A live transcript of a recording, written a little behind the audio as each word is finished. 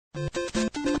There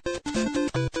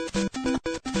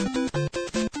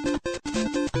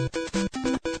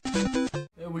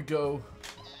we go.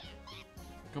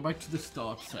 Go back to the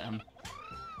start, Sam.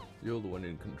 You're the one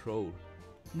in control.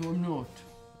 No, I'm not.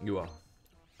 You are.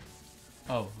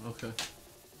 Oh, okay.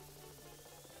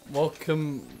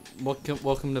 Welcome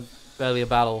to Barely a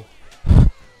Battle.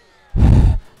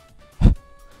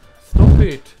 Stop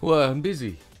it! Well, I'm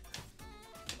busy.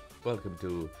 Welcome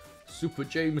to Super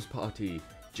James Party.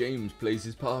 James plays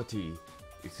his party.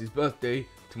 It's his birthday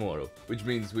tomorrow, which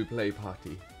means we play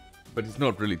party. But it's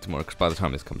not really tomorrow, because by the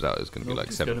time this comes out, it's going to be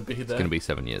like 7. It's going to be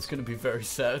 7 years. It's going to be very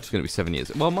sad. It's going to be 7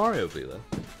 years. Well, Mario will be there.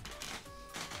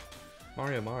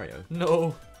 Mario.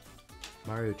 No.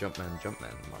 Mario Jumpman,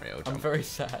 Mario Jump. I'm very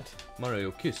sad.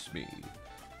 Mario, kiss me.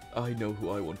 I know who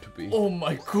I want to be. Oh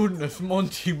my goodness,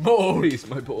 Monty Mole. Please,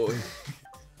 my boy.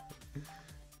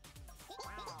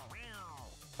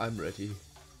 I'm ready.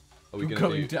 Are we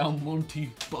going down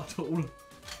Monty Butthole?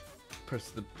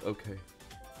 Press the... Okay.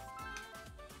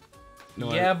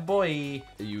 No, yeah, boy.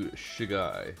 Are you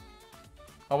Shigai?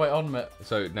 Oh wait, on a minute.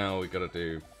 So now we gotta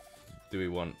do... Do we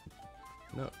want...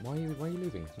 No, why are you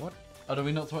leaving? What? Oh, do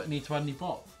we not need to add any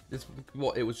bots? It's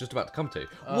what it was just about to come to.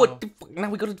 What the fuck? Now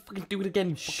we gotta fucking do it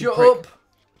again. Shut up!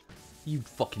 You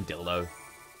fucking dildo.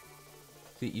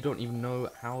 See, you don't even know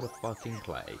how to fucking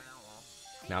play.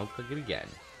 Now click it again.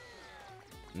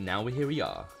 Now here we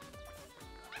are.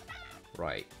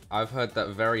 Right. I've heard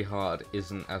that very hard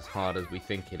isn't as hard as we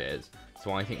think it is.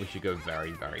 So I think we should go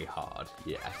very, very hard.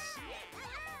 Yes.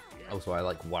 Also, I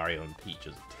like Wario and Peach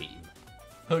as a team.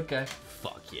 Okay.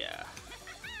 Fuck yeah.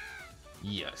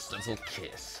 Yes, little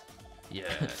kiss.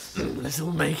 Yes.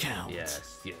 Little make out.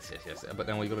 Yes. But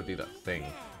then we gotta do that thing.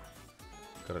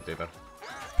 Gotta do that.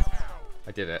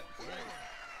 I did it.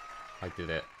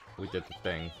 We did the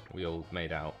thing. We all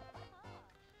made out.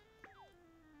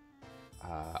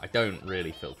 I don't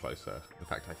really feel closer. In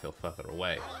fact, I feel further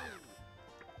away.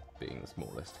 Being the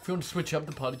smallest. If you want to switch up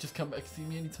the party, just come back and see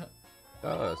me anytime.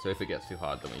 Oh, so if it gets too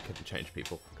hard, then we can change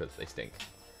people, because they stink.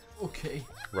 Okay.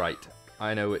 Right.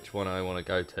 I know which one I want to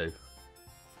go to.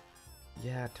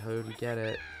 Yeah, totally get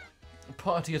it. The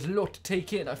party has a lot to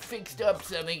take in. I fixed up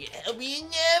something. Help me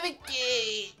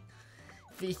navigate.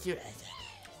 Fix your eyes.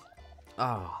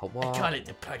 Oh, what? I call it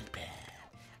the party pad.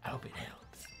 I hope it helps.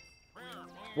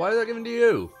 Why is that given to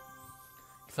you?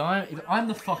 So I'm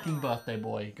the fucking birthday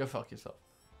boy. Go fuck yourself.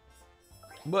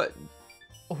 What?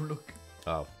 Oh, look.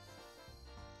 Oh.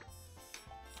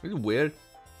 This is weird.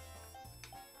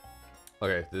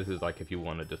 Okay, this is like if you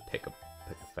want to just pick a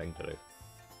thing to do.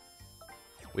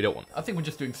 We don't want that. I think we're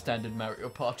just doing standard Mario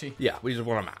Party. Yeah, we just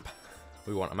want a map.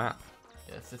 We want a map.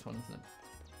 Yeah, it's this one, isn't it?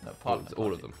 No, part of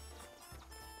all of them.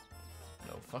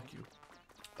 No, fuck you.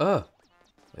 Oh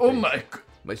my god.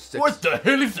 What the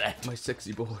hell is that? My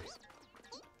sexy boy.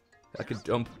 I can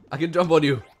jump. I can jump on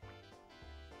you.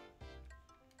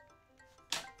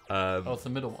 Oh, it's the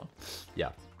middle one.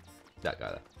 Yeah. That guy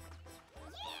there.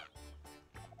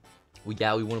 Well,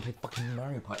 yeah, we want to play fucking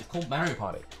Mario Party. It's called Mario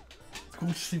Party. It's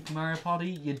called Super Mario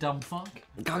Party, you dumb fuck.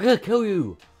 I'm gonna kill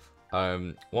you!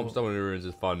 Womp Stomach Ruins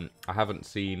is fun. I haven't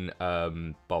seen,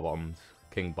 Bob-Omb's.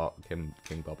 King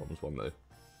Bob-Omb's one, though.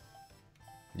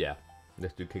 Yeah.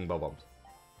 Let's do King Bob-Omb's.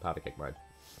 Powder Cake Mode.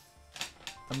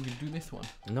 I'm gonna do this one.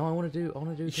 No, I wanna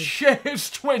do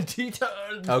Shares 20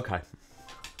 turns! Okay.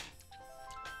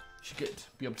 Should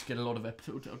be able to get a lot of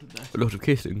episodes out of that. A lot of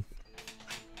kissing.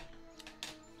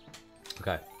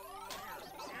 Okay.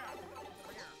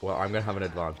 Well, I'm gonna have an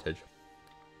advantage.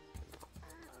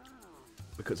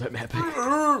 Because I'm epic.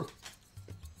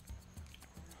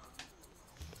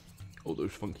 All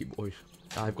those funky boys.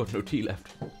 I've got no tea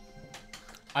left.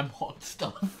 I'm hot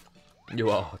stuff. You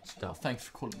are hot stuff. Oh, thanks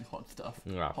for calling me hot stuff.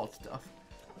 Yeah. Hot stuff.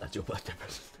 That's your birthday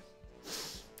present.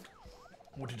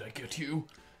 What did I get you?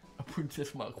 A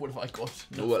princess mug. What have I got?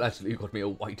 No. Well, actually, you got me a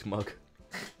white mug.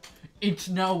 It's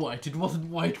now white. It wasn't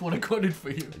white when I got it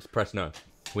for you. It's press no.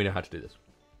 We know how to do this.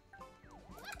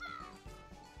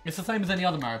 It's the same as any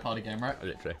other Mario Party game, right?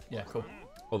 Literally. Yeah, cool.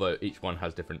 Although each one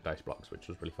has different dice blocks, which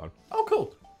was really fun. Oh,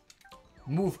 cool.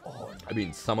 Move on. I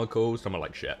mean, some are cool, some are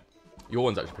like shit. Your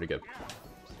one's actually pretty good.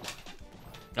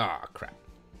 Ah, crap.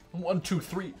 1, 2,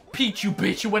 3. Peach, you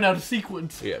bitch, you went out of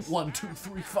sequence. Yes. 1, 2,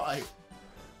 3, 5.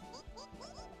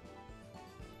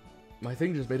 My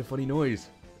thing just made a funny noise.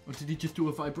 Or did he just do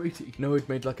a vibrating? No, it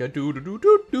made like a doo doo doo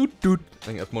doo doo doo. I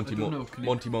think that's Monty Mole.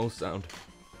 Monty Mole's sound.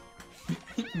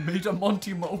 He made a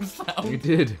Monty Mole sound. You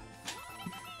did.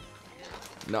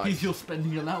 Nice. He's your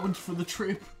spending allowance for the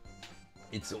trip.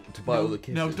 It's all to buy all the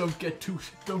kisses. No, don't get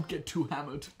too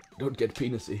hammered. Don't get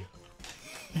penisy.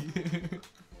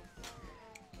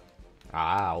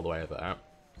 Ah, all the way over there.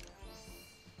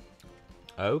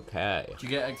 Okay. Do you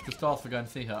get extra stars for going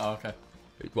to see her? Oh, okay.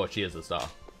 Well, she is the star.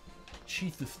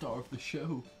 She's the star of the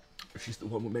show. She's the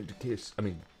one we're meant to kiss. I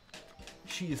mean...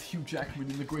 She is Hugh Jackman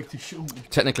in The Greatest Showman.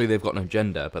 Technically, they've got no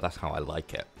gender, but that's how I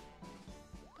like it.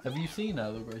 Have you seen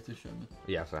The Greatest Showman?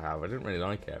 Yes, I have. I didn't really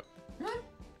like it.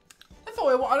 I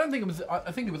thought I don't think it was.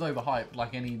 I think it was overhyped,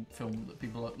 like any film that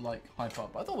people like hype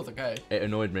up. But I thought it was okay. It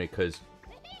annoyed me because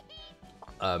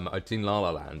I'd seen La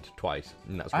La Land twice,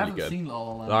 and that's really good. I haven't seen La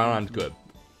La Land. La La Land's good.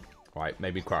 Right,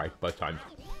 made me cry both times.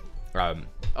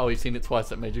 Oh, you've seen it twice.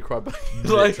 That made you cry.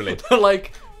 Literally.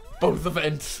 like both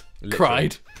events. Literally.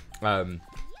 Cried.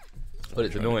 But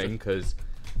it's annoying because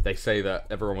they say that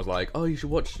everyone was like, "Oh, you should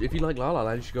watch. If you like La La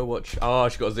Land, you should go watch." Oh,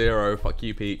 she got 0. Fuck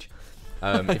you, Peach.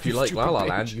 If you like La La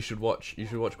Land, you should watch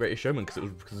Greatest Showman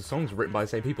because the songs were written by the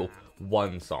same people.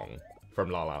 One song from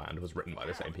La La Land was written by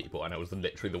the same people, and it was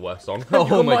literally the worst song.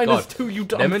 Oh my god! -2, you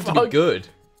dumb They're meant to be good.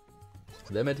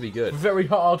 They're meant to be good. Very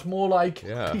hard, more like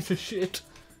Yeah. piece of shit.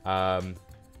 So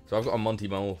I've got a Monty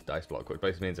Mole dice block, which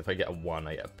basically means if I get a 1,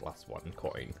 I get a +1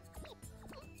 coin.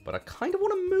 But I kind of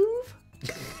want to move.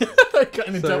 I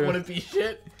kind of don't want to be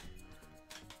shit.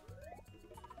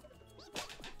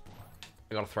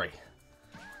 I got a 3.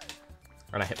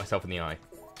 And I hit myself in the eye.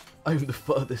 I'm the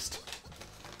furthest.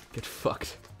 Get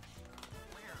fucked.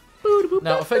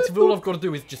 Now, effectively, all I've got to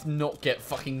do is just not get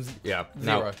fucking 0.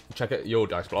 Now, check out your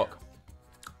dice block.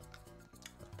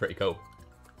 Pretty cool.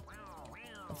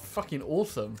 Fucking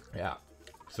awesome. Yeah.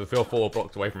 So if you're 4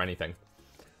 blocks away from anything,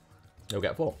 you'll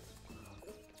get 4.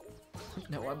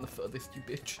 No, I'm the furthest, you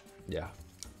bitch. Yeah.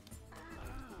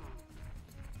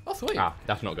 Oh, sweet. Ah,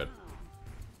 that's not good.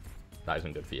 That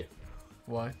isn't good for you.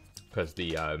 Why? Because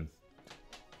the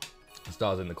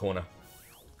star's in the corner.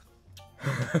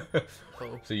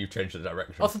 Oh. So you've changed the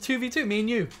direction. Oh, it's a 2v2, me and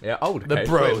you. Yeah, oh, okay, The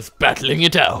bros battling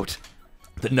it out.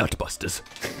 The Nutbusters.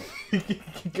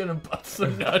 You're gonna bust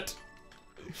some nut.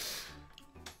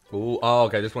 Ooh, oh,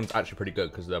 okay, this one's actually pretty good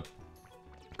because the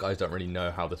guys don't really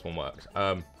know how this one works.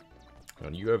 Hang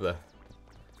on, you go over there.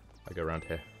 I go around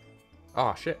here.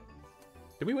 Ah, shit.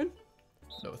 Did we win?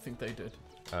 No, I think they did.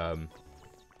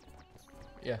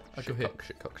 Yeah, I go Shit here. cock,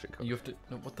 shit cock, shit cock. You have to.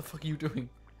 No, what the fuck are you doing?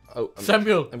 Oh,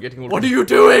 Samuel! I'm getting all. What are you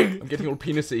doing? I'm getting all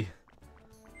penisy.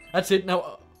 That's it,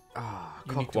 now. Ah,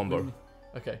 You need cock to wombo. win.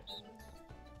 Okay.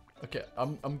 Okay,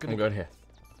 I'm gonna. I'm going here.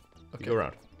 Okay. You go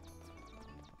around.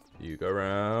 You go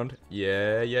around.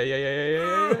 Yeah.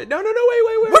 No, wait.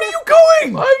 Where are you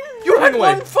going? You had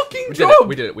away. one fucking We job!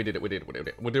 did it.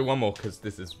 We'll do one more because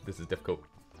this is difficult.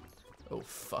 Oh,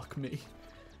 fuck me.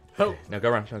 Help. Now go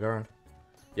around.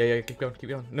 Yeah, keep going.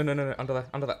 No, under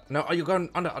that. No, are you going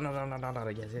under?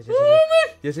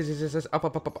 Yes.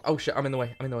 Up. Oh shit, I'm in the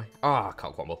way. Ah,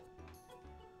 cock womble.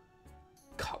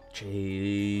 Cock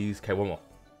cheese. Okay, one more.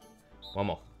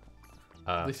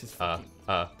 This is fucking...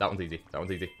 that one's easy.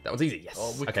 Yes.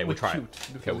 Oh, Okay, we'll try it.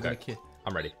 Cute. Okay, we'll go.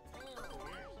 I'm ready.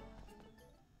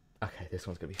 Okay, this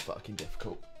one's gonna be fucking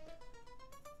difficult.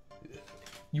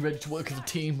 You ready to work as a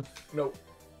team? No.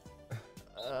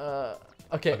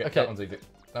 Okay. That one's easy.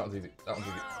 Yes,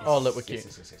 Oh, look, we're cute.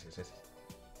 Yes.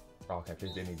 Oh, okay,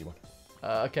 please do an easy one.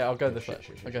 Okay, I'll go this way.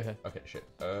 Shit. I'll go here. Okay, shit.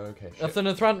 Okay, shit. That's an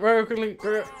run very quickly.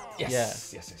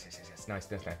 Yes. Nice.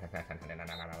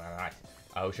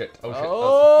 Oh shit. Oh! That's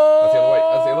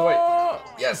the other way.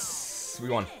 Yes! We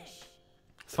won.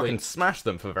 Fucking smash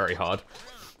them for very hard.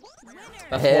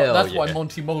 That's why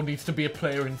Monty Mole needs to be a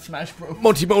player in Smash Bros.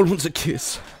 Monty Mole wants a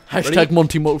kiss. Hashtag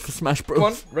Monty Mole for Smash Bros.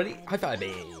 Come on, ready? High five.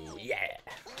 Yeah.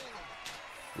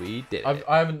 We did it.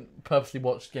 I haven't purposely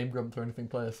watched Game Grumps or anything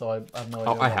play, so I have no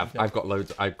idea. Oh, I have. I've got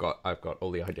loads. I've got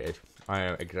all the ideas. I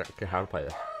know exactly how to play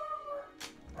this.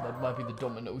 That might be the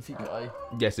Domino'sy guy.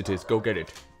 Yes, it is. Go get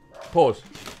it. Pause.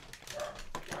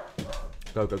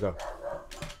 Go.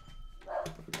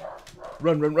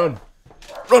 Run.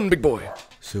 Run, big boy.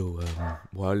 So,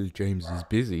 while James is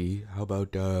busy, how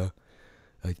about, I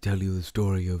tell you the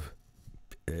story of,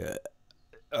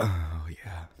 oh,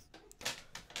 yeah.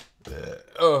 That's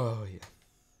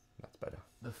better.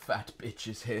 The fat bitch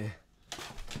is here.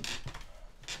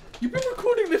 You've been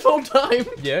recording this whole time?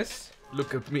 Yes.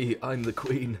 Look at me, I'm the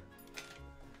queen.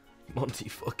 Monty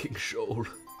fucking Shoal.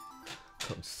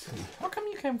 Come see. How come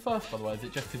you came first, by the way? Is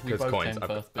it just because we both came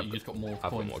first, but you just got more coins?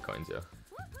 I've got more coins, yeah.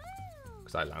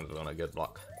 Because I landed on a good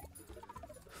block.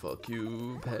 Fuck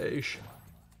you, Page.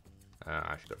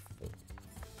 I should have...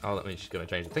 Oh, that means she's going to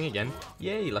change the thing again.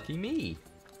 Yay, lucky me.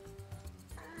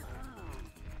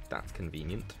 That's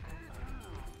convenient.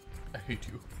 I hate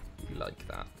you. We like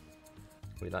that.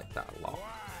 We like that a lot.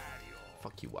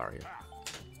 Fuck you, Wario.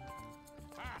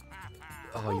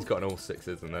 Oh, he's got an all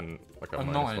 6s and then like a A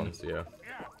minus 9. ones, yeah.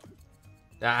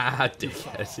 Ah,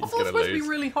 dickhead. He's I thought it was gonna supposed to lose. be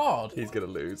really hard. He's gonna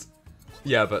lose.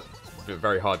 Yeah, but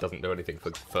very hard doesn't do anything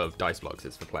for dice blocks,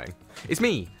 it's for playing. It's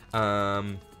me!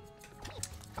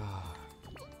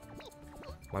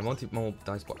 My Monty Mole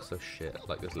dice block's so shit.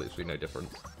 Like, there's literally no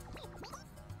difference.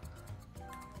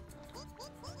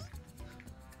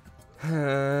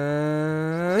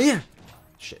 Yeah!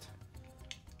 Shit.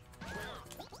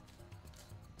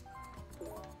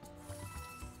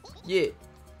 Yeah!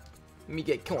 Me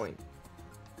get coin.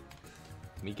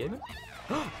 Me game it?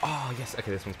 Oh, yes.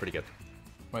 Okay, this one's pretty good.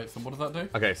 Wait, so what does that do?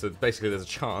 Okay, so basically there's a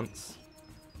chance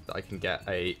that I can get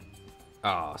a...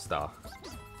 star.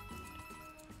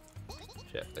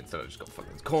 Shit, instead I just got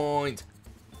fucking coins.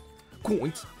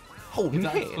 Coins? Holding Is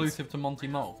that hands. exclusive to Monty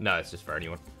Mole? No, it's just for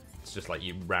anyone. It's just like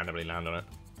you randomly land on it.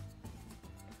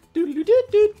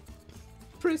 Doodle-doo-doo-doo.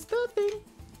 Press the thing.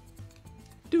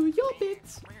 Do your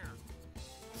bits.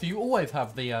 So you always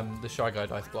have the Shy Guy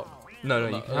dice block? No,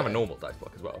 you can have a normal dice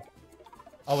block as well.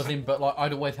 I was in, but like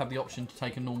I'd always have the option to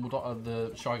take a normal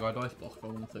the Shy Guy dice block if I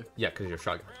wanted to. Yeah, because you're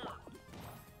shy.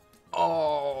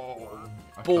 Oh,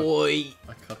 I boy.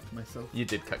 I cucked myself. You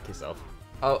did cuck yourself.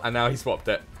 Oh, and now he swapped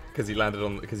it because he landed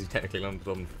on he technically landed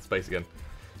on space again.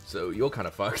 So you're kind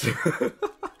of fucked.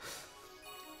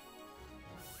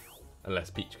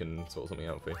 Unless Peach can sort something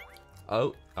out for you.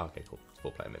 Oh, okay, cool. It's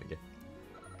 4-player minigame.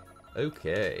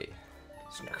 Okay.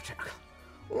 Snack attack.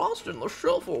 Lost in the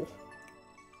shuffle.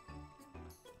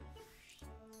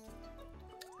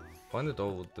 Find the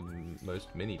doll with the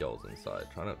most mini dolls inside.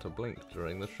 Try not to blink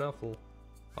during the shuffle.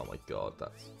 Oh my god,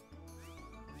 that's...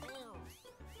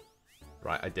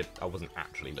 Right, I wasn't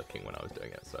actually looking when I was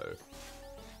doing it, so...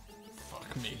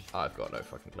 Fuck me. I've got no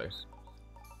fucking clue.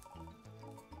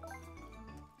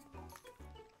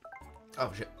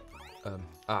 Oh shit.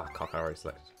 Cock, I already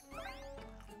selected.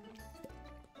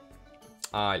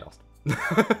 I lost.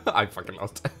 I fucking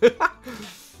lost.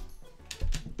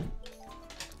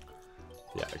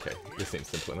 Yeah, okay. This seems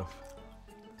simple enough.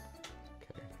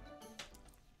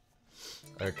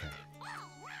 Okay. Okay.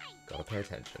 Gotta pay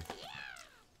attention.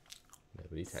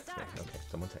 Nobody texts me. Okay,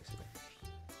 someone texted me.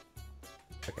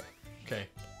 Okay. Okay.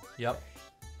 Yep.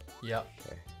 Yep.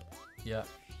 Okay. Yep.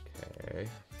 Okay.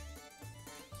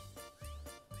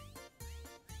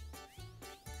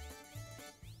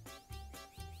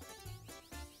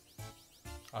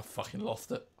 I fucking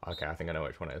lost it. Okay, I think I know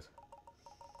which one it is.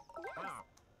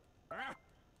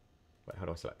 Wait, how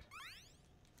do I select?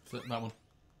 Is it that one?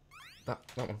 That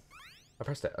one. I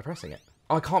pressed it. I'm pressing it.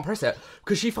 Oh, I can't press it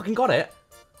because she fucking got it.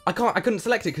 I couldn't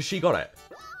select it because she got it.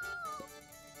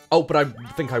 Oh, but I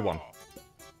think I won.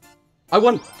 I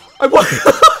won. I won.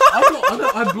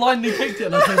 I blindly picked it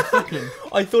and I said second.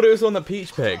 I thought it was one that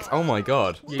Peach picked. Oh my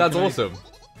god. Yeah, that's awesome.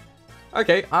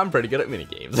 Okay, I'm pretty good at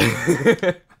minigames.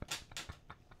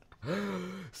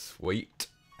 Sweet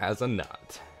as a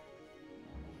nut.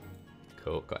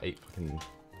 Cool, got 8 fucking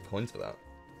coins for that.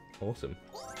 Awesome.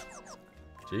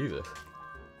 Jesus.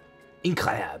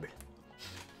 Incredible.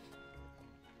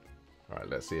 Alright,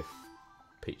 let's see if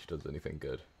Peach does anything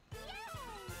good.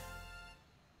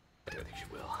 I don't think she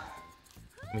will.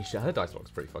 I mean, her dice block's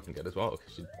pretty fucking good as well,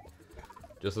 because she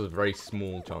just has a very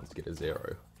small chance to get a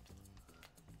 0.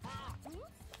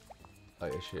 Oh,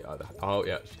 yeah, she either. Oh,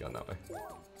 yeah, she's going that way.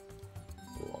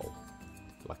 Lol.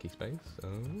 Lucky space.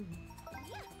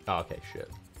 Oh, okay, shit.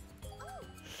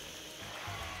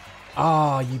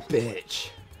 Ah, oh, you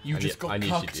bitch. You just got I knew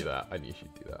cucked. she'd do that. I knew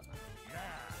she'd do that.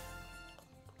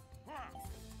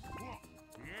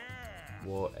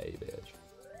 What a bitch.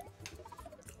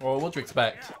 Well, what do you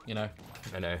expect? You know,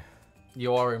 I know.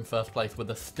 you are in first place with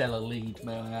a stellar lead,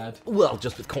 may I add. Well,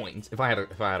 just with coins. If I had a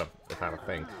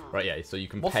thing, right? Yeah. So you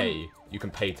can What's pay. You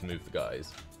can pay to move the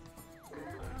guys.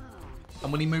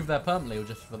 And will he move there permanently or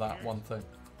just for that one thing?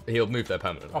 He'll move there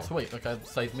permanently. Oh, sweet. Okay,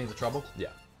 saves me the trouble. Yeah.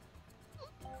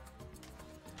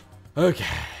 Okay.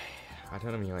 I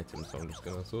don't have any items, so I'm just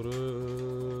gonna sort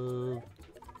of.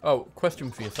 Oh,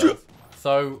 question for yourself.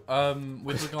 So,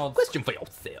 with regards... Question for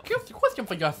yourself. Question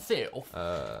for yourself.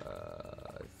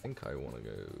 I think I want to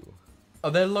go.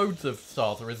 Are there loads of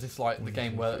stars, or is this like the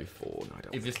game where... 3, 4. No, I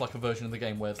don't. Is this like a version of the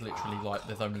game where it's literally like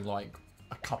there's only like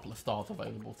a couple of stars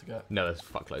available to get? No, there's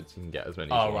fuckloads. You can get as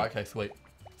many. Oh, as you right, want. okay, sweet.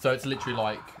 So it's literally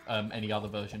like any other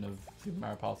version of Super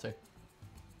Mario Party.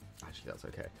 Actually, that's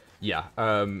okay. Yeah.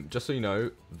 Just so you know,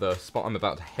 the spot I'm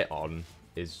about to hit on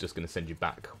is just going to send you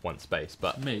back one space,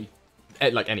 but Me?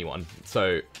 like anyone.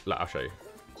 So, like, I'll show you.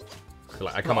 So,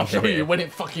 like, I come I'll up show here. you when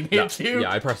it fucking hits you.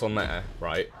 Yeah, I press on there,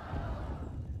 right?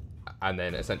 And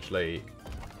then essentially,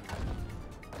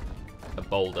 a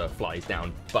boulder flies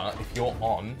down. But if you're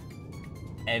on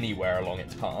anywhere along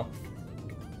its path,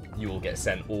 you will get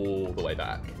sent all the way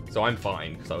back. So I'm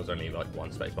fine, because I was only like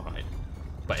 1 space behind.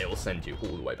 But it will send you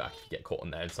all the way back if you get caught on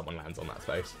there and someone lands on that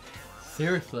space.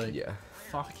 Seriously? Yeah.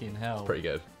 Fucking hell. It's pretty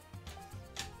good.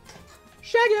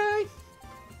 Shaggy!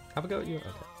 Have a go at you. Okay.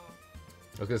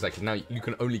 I was going to say, because now you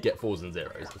can only get 4s and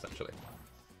 0s, essentially.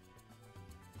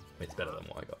 It's better than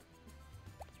what I got.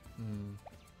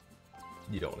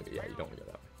 You don't want to go, yeah, you don't want to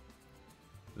go that way.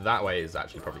 That way is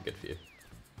actually probably good for you.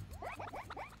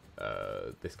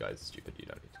 This guy's stupid, you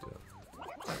don't need to do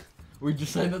that. We're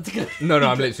just saying that together. No,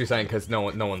 I'm literally saying because no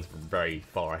one's very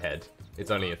far ahead. It's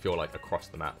only if you're like across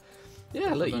the map.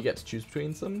 Yeah, look, you get to choose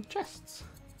between some chests.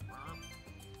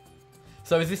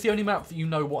 So is this the only map that you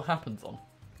know what happens on?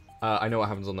 I know what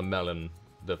happens on the melon,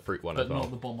 the fruit one as well. But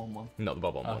not the bomb-on one? Not the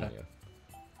bomb-on one, yeah.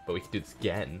 But we can do this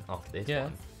again after this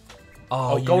one.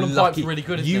 Oh, golden pipe's really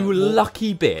good, isn't it? You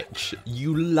lucky bitch.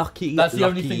 You lucky, That's the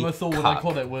only thing I saw when I cuck.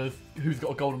 caught it was who's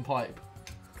got a golden pipe.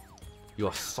 You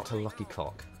are such a lucky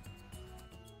cock.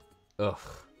 Ugh.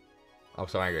 I'm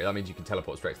so angry. That means you can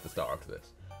teleport straight to the star after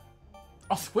this.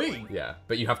 Oh, sweet. Yeah,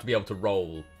 but you have to be able to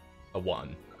roll a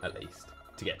 1, at least,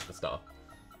 to get to the star.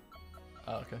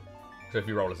 Oh, okay. So if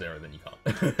you roll a 0, then you can't.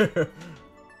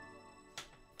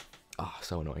 Ah, oh,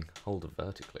 so annoying. Hold it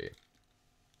vertically.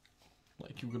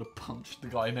 Like you're gonna punch the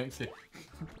guy next to you.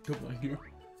 Don't mind you.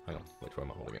 Hang on, which way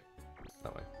am I holding it?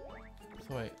 That way.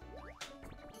 So wait.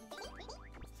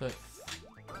 So it's...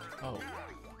 Oh.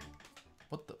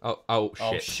 What the... Oh, shit.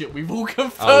 Oh shit, we've all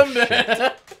confirmed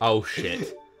it! Oh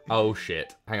shit. Oh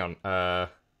shit. Hang on.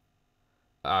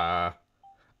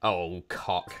 Oh,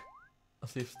 cock.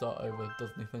 Let's see if start over does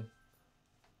anything.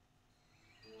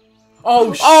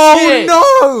 Oh shit!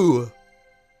 Oh no!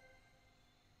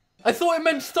 I thought it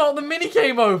meant start the mini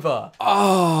game over!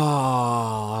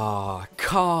 Ah,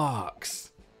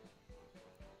 cocks.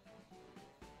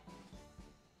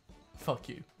 Fuck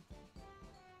you.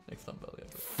 Next time, belly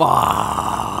over.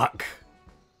 Fuck.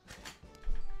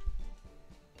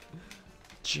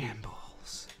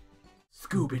 Jamballs.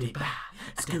 Scoobity ba,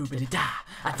 scoobity da,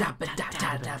 a da ba da da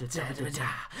da da da da,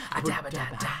 a da ba da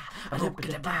da, a da ba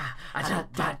da ba, a da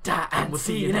ba da, and we'll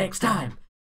see you next time.